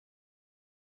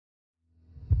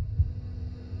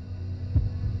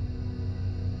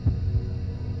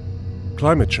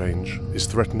Climate change is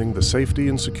threatening the safety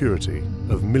and security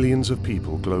of millions of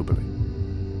people globally.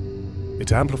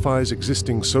 It amplifies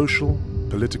existing social,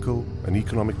 political, and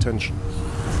economic tensions,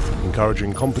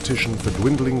 encouraging competition for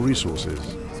dwindling resources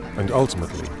and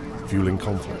ultimately fueling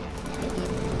conflict.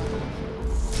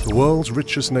 The world's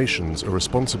richest nations are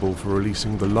responsible for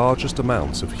releasing the largest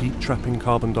amounts of heat-trapping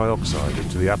carbon dioxide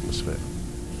into the atmosphere.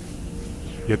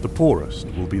 Yet the poorest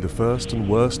will be the first and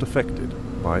worst affected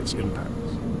by its impacts.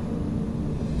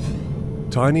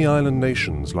 Tiny island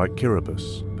nations like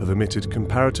Kiribati have emitted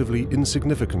comparatively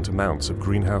insignificant amounts of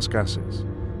greenhouse gases.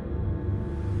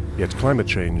 Yet climate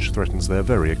change threatens their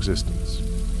very existence.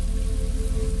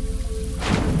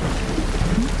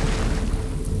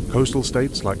 Coastal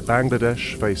states like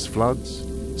Bangladesh face floods,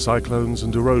 cyclones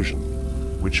and erosion,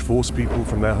 which force people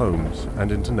from their homes and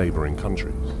into neighboring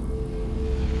countries.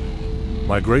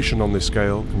 Migration on this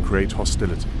scale can create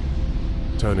hostility,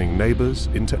 turning neighbors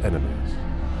into enemies.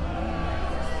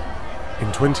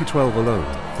 In 2012 alone,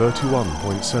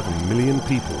 31.7 million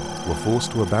people were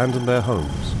forced to abandon their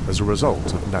homes as a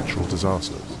result of natural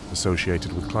disasters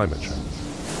associated with climate change.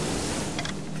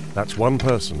 That's one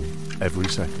person every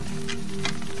second.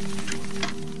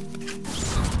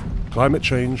 Climate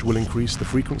change will increase the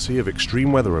frequency of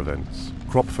extreme weather events,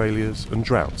 crop failures, and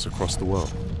droughts across the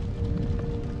world.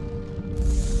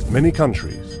 Many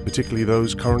countries, particularly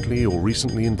those currently or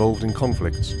recently involved in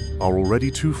conflicts, are already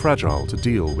too fragile to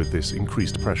deal with this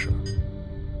increased pressure.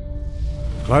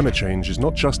 Climate change is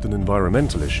not just an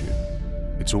environmental issue,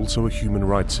 it's also a human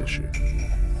rights issue.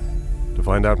 To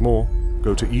find out more,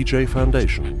 go to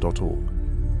ejfoundation.org.